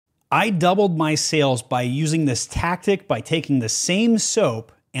I doubled my sales by using this tactic by taking the same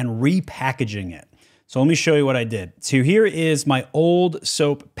soap and repackaging it. So let me show you what I did. So here is my old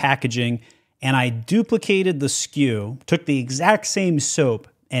soap packaging, and I duplicated the SKU, took the exact same soap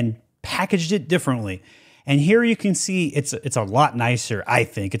and packaged it differently. And here you can see it's a lot nicer, I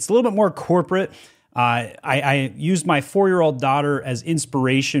think. It's a little bit more corporate. I used my 4-year-old daughter as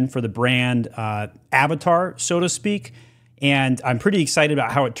inspiration for the brand avatar, so to speak. And I'm pretty excited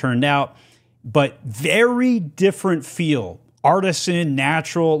about how it turned out. But very different feel. Artisan,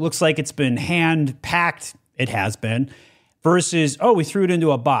 natural, looks like it's been hand-packed. It has been. Versus, oh, we threw it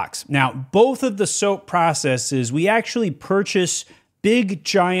into a box. Now, both of the soap processes, we actually purchase big,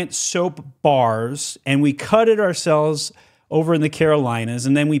 giant soap bars, and we cut it ourselves over in the Carolinas,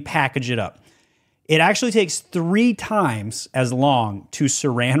 and then we package it up. It actually takes 3 times as long to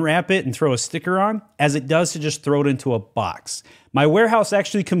saran wrap it and throw a sticker on as it does to just throw it into a box. My warehouse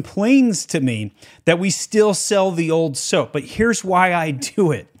actually complains to me that we still sell the old soap, but here's why I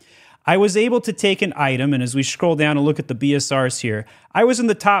do it. I was able to take an item, and as we scroll down and look at the BSRs here, I was in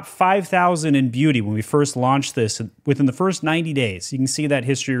the top 5,000 in beauty when we first launched this within the first 90 days. You can see that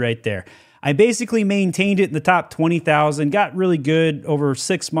history right there. I basically maintained it in the top 20,000, got really good over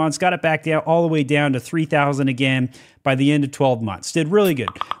 6 months, got it back down all the way down to 3,000 again by the end of 12 months. Did really good.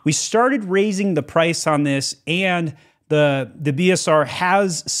 We started raising the price on this, and the BSR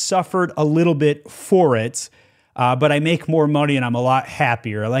has suffered a little bit for it, but I make more money and I'm a lot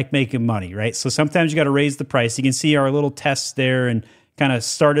happier. I like making money, right? So sometimes you got to raise the price. You can see our little tests there and kind of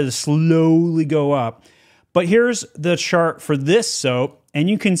started to slowly go up. But here's the chart for this soap. And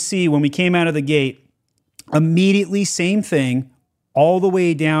you can see when we came out of the gate, immediately same thing, all the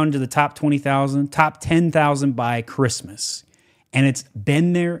way down to the top 20,000, top 10,000 by Christmas. And it's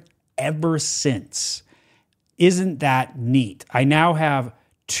been there ever since. Isn't that neat? I now have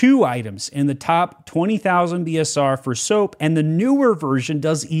 2 items in the top 20,000 BSR for soap, and the newer version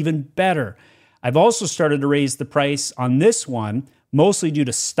does even better. I've also started to raise the price on this one, mostly due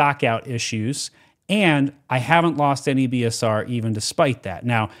to stock out issues. And I haven't lost any BSR even despite that.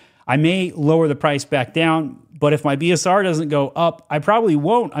 Now, I may lower the price back down, but if my BSR doesn't go up, I probably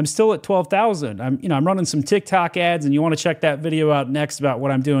won't. I'm still at 12,000. I'm running some TikTok ads, and you want to check that video out next about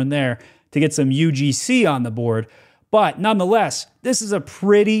what I'm doing there to get some UGC on the board. But nonetheless, this is a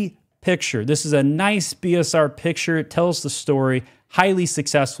pretty picture. This is a nice BSR picture. It tells the story. Highly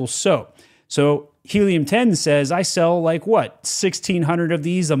successful soap. So Helium 10 says, I sell 1,600 of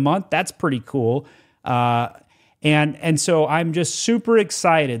these a month. That's pretty cool. And so I'm just super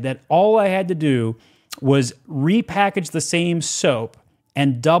excited that all I had to do was repackage the same soap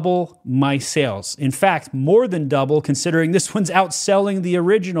and double my sales. In fact, more than double, considering this one's outselling the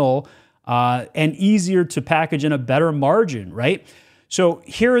original and easier to package in a better margin, right? So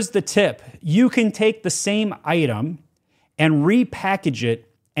here's the tip. You can take the same item and repackage it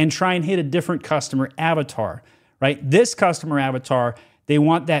and try and hit a different customer avatar, right? This customer avatar, they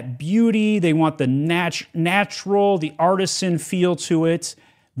want that beauty, they want the natural, the artisan feel to it.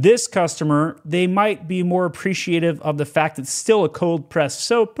 This customer, they might be more appreciative of the fact that it's still a cold pressed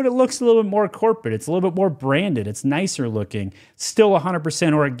soap, but it looks a little bit more corporate. It's a little bit more branded. It's nicer looking. Still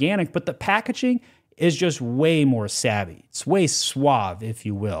 100% organic, but the packaging is just way more savvy. It's way suave, if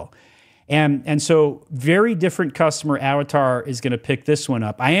you will. And so very different customer avatar is going to pick this one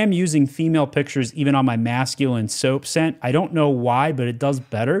up. I am using female pictures even on my masculine soap scent. I don't know why, but it does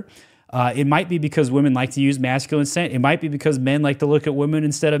better. It might be because women like to use masculine scent. It might be because men like to look at women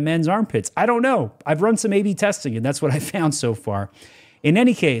instead of men's armpits. I don't know. I've run some A/B testing, and that's what I found so far. In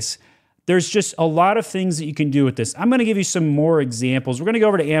any case, there's just a lot of things that you can do with this. I'm going to give you some more examples. We're going to go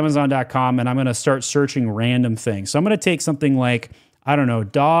over to Amazon.com, and I'm going to start searching random things. So I'm going to take something like, I don't know,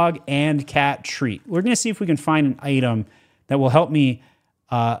 dog and cat treat. We're going to see if we can find an item that will help me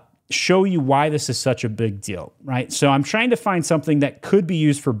show you why this is such a big deal, right? So I'm trying to find something that could be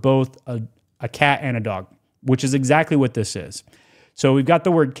used for both a cat and a dog, which is exactly what this is. So we've got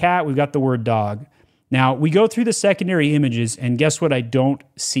the word cat, we've got the word dog. Now, we go through the secondary images, and guess what I don't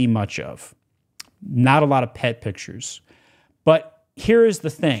see much of? Not a lot of pet pictures. But here is the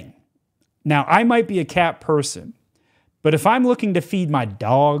thing. Now, I might be a cat person, but if I'm looking to feed my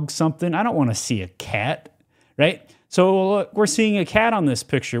dog something, I don't want to see a cat, right? So look, we're seeing a cat on this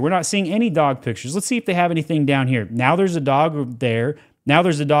picture. We're not seeing any dog pictures. Let's see if they have anything down here. Now there's a dog there. Now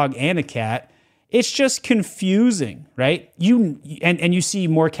there's a dog and a cat. It's just confusing, right? And you see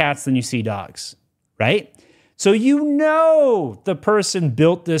more cats than you see dogs, right? So you know the person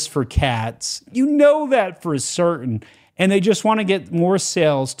built this for cats. You know that for certain. And they just want to get more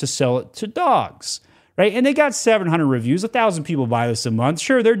sales to sell it to dogs, right? And they got 700 reviews, 1,000 people buy this a month.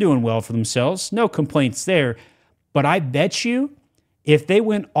 Sure, they're doing well for themselves. No complaints there. But I bet you if they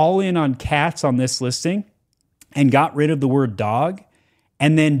went all in on cats on this listing and got rid of the word dog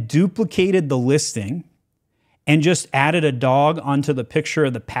and then duplicated the listing and just added a dog onto the picture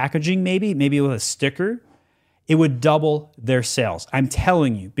of the packaging, maybe with a sticker, it would double their sales. I'm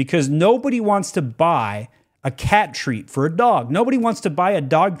telling you, because nobody wants to buy a cat treat for a dog. Nobody wants to buy a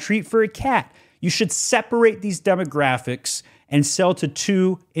dog treat for a cat. You should separate these demographics and sell to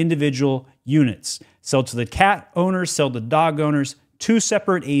two individual units. Sell to the cat owners, sell to dog owners, two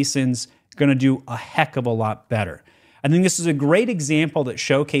separate ASINs, going to do a heck of a lot better. I think this is a great example that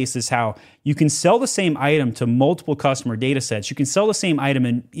showcases how you can sell the same item to multiple customer data sets. You can sell the same item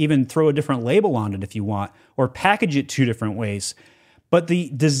and even throw a different label on it if you want, or package it two different ways. But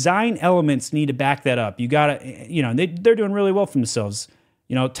the design elements need to back that up. You got to, they're doing really well for themselves.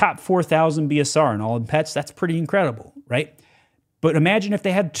 Top 4,000 BSR in all in pets, that's pretty incredible, right? But imagine if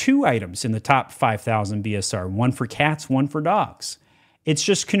they had two items in the top 5,000 BSR, one for cats, one for dogs. It's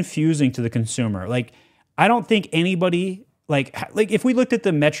just confusing to the consumer. I don't think anybody, if we looked at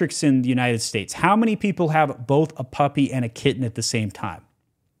the metrics in the United States, how many people have both a puppy and a kitten at the same time?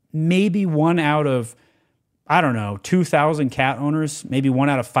 Maybe one out of, 2,000 cat owners, maybe one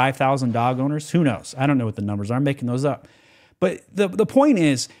out of 5,000 dog owners. Who knows? I don't know what the numbers are. I'm making those up. But the point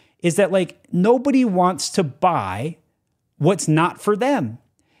is that nobody wants to buy what's not for them.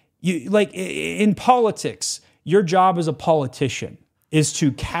 In politics, your job as a politician is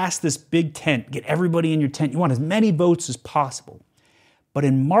to cast this big tent, get everybody in your tent. You want as many votes as possible. But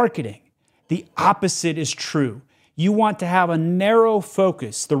in marketing, the opposite is true. You want to have a narrow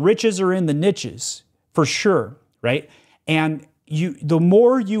focus. The riches are in the niches, for sure, right? And the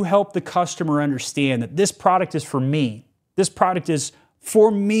more you help the customer understand that this product is for me, this product is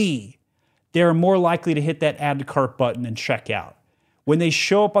for me, they're more likely to hit that add to cart button and check out. When they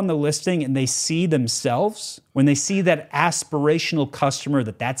show up on the listing and they see themselves, when they see that aspirational customer,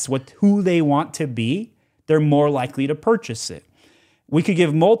 that's who they want to be, they're more likely to purchase it. We could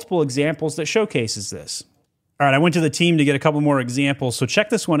give multiple examples that showcases this. All right, I went to the team to get a couple more examples, so check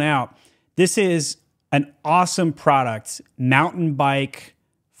this one out. This is an awesome product, mountain bike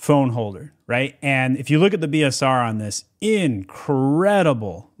phone holder, right? And if you look at the BSR on this,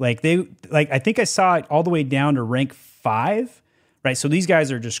 incredible. I think I saw it all the way down to rank 5, right? So these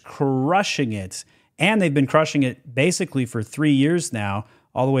guys are just crushing it, and they've been crushing it basically for 3 years now,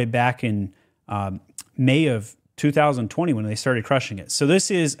 all the way back in May of 2020 when they started crushing it. So this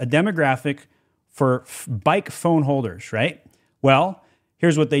is a demographic for bike phone holders, right? Well,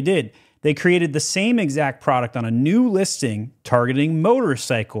 here's what they did. They created the same exact product on a new listing targeting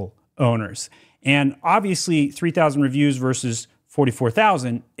motorcycle owners. And obviously 3,000 reviews versus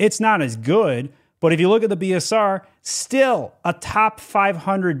 44,000, it's not as good. But if you look at the BSR, still a top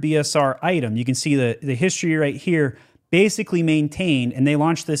 500 BSR item. You can see the history right here, basically maintained, and they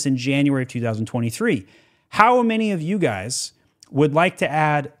launched this in January of 2023. How many of you guys would like to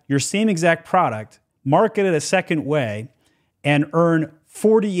add your same exact product, market it a second way, and earn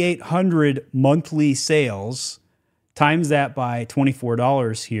 4,800 monthly sales, times that by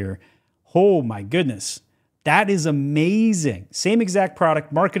 $24 here? Oh my goodness. That is amazing. Same exact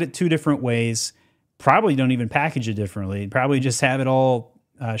product, market it two different ways. Probably don't even package it differently. Probably just have it all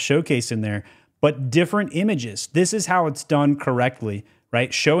showcased in there, but different images. This is how it's done correctly,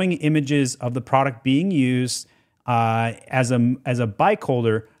 right? Showing images of the product being used as a bike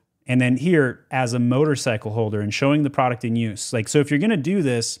holder, and then here as a motorcycle holder, and showing the product in use. So if you're going to do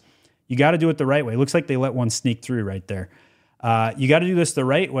this, you got to do it the right way. It looks like they let one sneak through right there. You got to do this the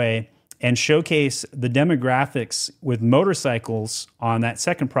right way and showcase the demographics with motorcycles on that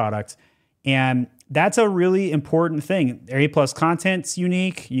second product. And that's a really important thing. Their A+ content's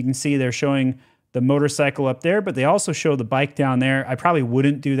unique. You can see they're showing the motorcycle up there, but they also show the bike down there. I probably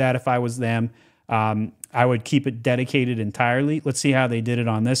wouldn't do that if I was them. I would keep it dedicated entirely. Let's see how they did it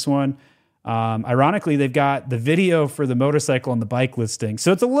on this one. Ironically, they've got the video for the motorcycle and the bike listing.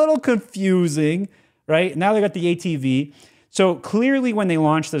 So it's a little confusing, right? Now they got the ATV. So clearly when they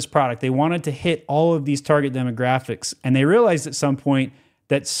launched this product, they wanted to hit all of these target demographics. And they realized at some point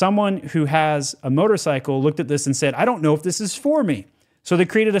that someone who has a motorcycle looked at this and said, I don't know if this is for me. So they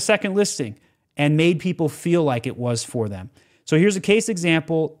created a second listing and made people feel like it was for them. So here's a case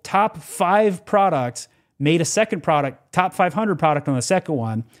example. Top 5 products made a second product, top 500 product on the second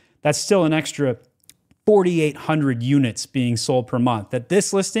one. That's still an extra 4,800 units being sold per month that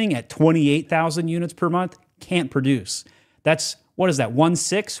this listing at 28,000 units per month can't produce. That's, what is that,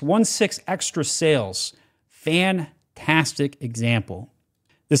 1/6 extra sales. Fantastic example.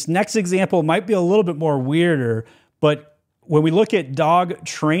 This next example might be a little bit more weirder, but when we look at dog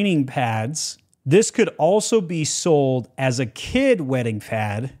training pads, this could also be sold as a kid wetting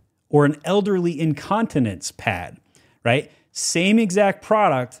pad or an elderly incontinence pad, right? Same exact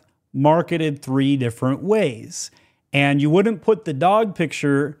product, marketed 3 different ways. And you wouldn't put the dog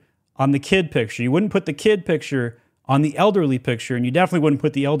picture on the kid picture. You wouldn't put the kid picture on the elderly picture, and you definitely wouldn't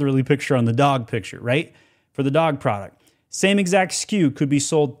put the elderly picture on the dog picture, right? For the dog product. Same exact SKU could be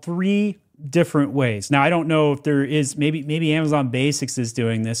sold 3 different ways. Now, I don't know if there is, maybe Amazon Basics is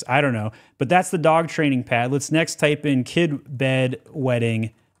doing this. I don't know. But that's the dog training pad. Let's next type in kid bed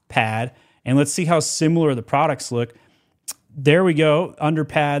wetting pad, and let's see how similar the products look. There we go. Under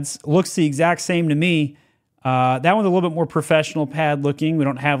pads. Looks the exact same to me. That one's a little bit more professional pad looking. We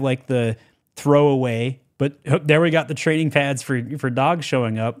don't have like the throwaway, but there we got the training pads for dogs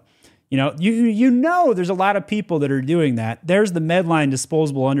showing up. You know, there's a lot of people that are doing that. There's the Medline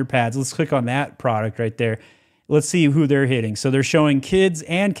disposable underpads. Let's click on that product right there. Let's see who they're hitting. So they're showing kids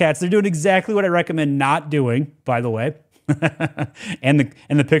and cats. They're doing exactly what I recommend not doing, by the way. and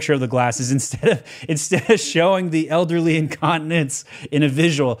the picture of the glasses, instead of showing the elderly incontinence in a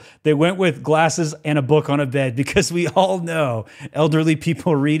visual, they went with glasses and a book on a bed, because we all know elderly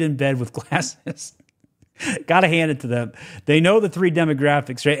people read in bed with glasses. Gotta hand it to them. They know the 3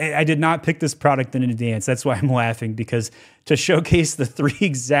 demographics, right? I did not pick this product in advance. That's why I'm laughing, because to showcase the 3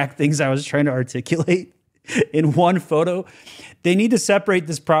 exact things I was trying to articulate in one photo, they need to separate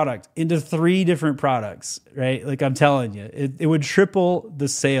this product into 3 different products, right? Like I'm telling you, it would triple the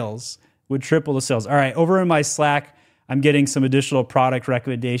sales, All right, over in my Slack, I'm getting some additional product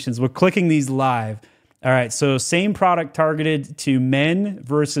recommendations. We're clicking these live. All right, so same product targeted to men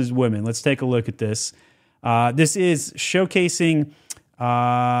versus women. Let's take a look at this. This is showcasing,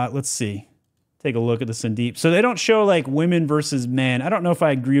 let's see, take a look at this in deep. So they don't show like women versus men. I don't know if I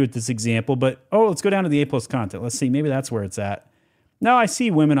agree with this example, but let's go down to the A+ content. Let's see, maybe that's where it's at. No, I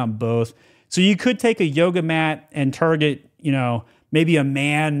see women on both. So you could take a yoga mat and target, maybe a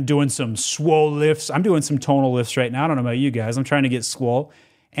man doing some swole lifts. I'm doing some tonal lifts right now. I don't know about you guys. I'm trying to get swole,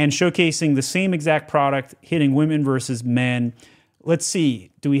 and showcasing the same exact product, hitting women versus men. Let's see,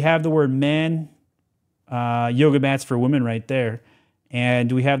 do we have the word men? Yoga mats for women right there. And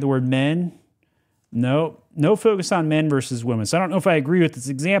do we have the word men? No focus on men versus women. So I don't know if I agree with this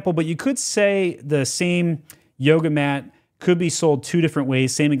example, but you could say the same yoga mat could be sold 2 different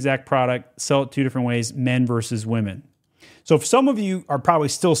ways, same exact product, sell it 2 different ways, men versus women. So if some of you are probably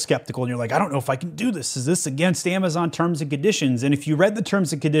still skeptical and you're like, I don't know if I can do this. Is this against Amazon terms and conditions? And if you read the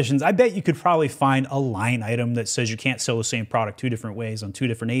terms and conditions, I bet you could probably find a line item that says you can't sell the same product 2 different ways on 2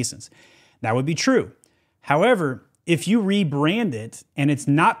 different ASINs. That would be true. However, if you rebrand it and it's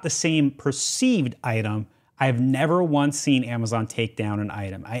not the same perceived item, I've never once seen Amazon take down an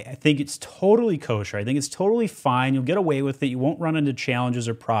item. I think it's totally kosher. I think it's totally fine. You'll get away with it. You won't run into challenges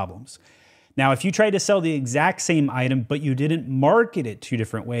or problems. Now, if you tried to sell the exact same item, but you didn't market it 2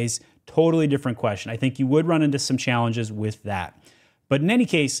 different ways, totally different question. I think you would run into some challenges with that. But in any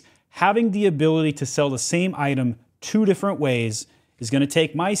case, having the ability to sell the same item 2 different ways is going to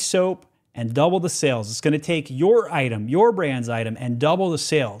take my soap and double the sales. It's going to take your item, your brand's item, and double the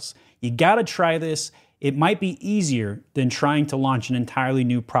sales. You got to try this. It might be easier than trying to launch an entirely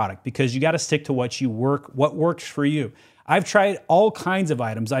new product, because you got to stick to what works for you. I've tried all kinds of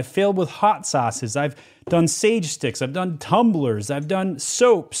items. I've failed with hot sauces. I've done sage sticks. I've done tumblers. I've done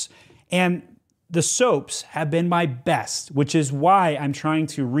soaps. And the soaps have been my best, which is why I'm trying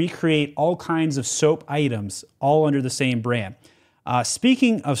to recreate all kinds of soap items all under the same brand.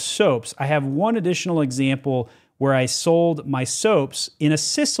 Speaking of soaps, I have one additional example where I sold my soaps in a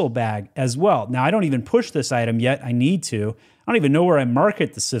sisal bag as well. Now, I don't even push this item yet. I need to. I don't even know where I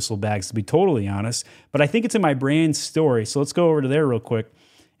market the sisal bags, to be totally honest, but I think it's in my brand story. So let's go over to there real quick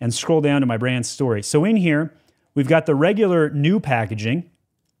and scroll down to my brand story. So in here, we've got the regular new packaging.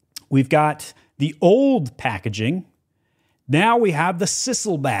 We've got the old packaging. Now we have the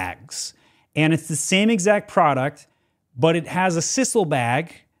sisal bags, and it's the same exact product, but it has a sisal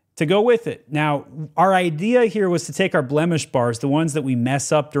bag to go with it. Now, our idea here was to take our blemish bars, the ones that we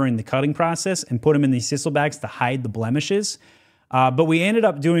mess up during the cutting process, and put them in these sisal bags to hide the blemishes. But we ended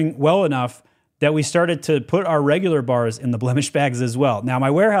up doing well enough that we started to put our regular bars in the blemish bags as well. Now, my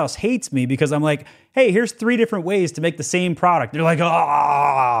warehouse hates me because I'm like, hey, here's 3 different ways to make the same product. They're like,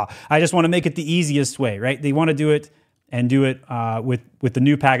 I just want to make it the easiest way, right? They want to do it and do it with the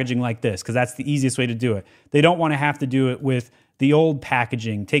new packaging like this, because that's the easiest way to do it. They don't want to have to do it with the old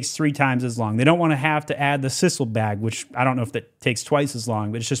packaging. It takes 3 times as long. They don't want to have to add the sisal bag, which I don't know if that takes twice as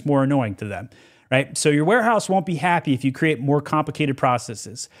long, but it's just more annoying to them, right? So your warehouse won't be happy if you create more complicated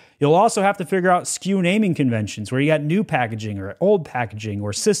processes. You'll also have to figure out SKU naming conventions where you got new packaging or old packaging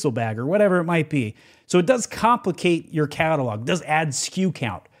or sisal bag or whatever it might be. So it does complicate your catalog, it does add SKU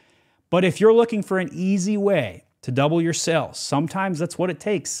count. But if you're looking for an easy way to double your sales, sometimes that's what it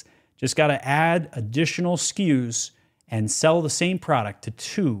takes. Just got to add additional SKUs and sell the same product to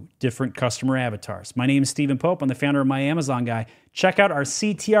 2 different customer avatars. My name is Stephen Pope. I'm the founder of My Amazon Guy. Check out our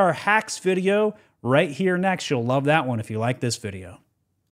CTR hacks video right here next. You'll love that one if you like this video.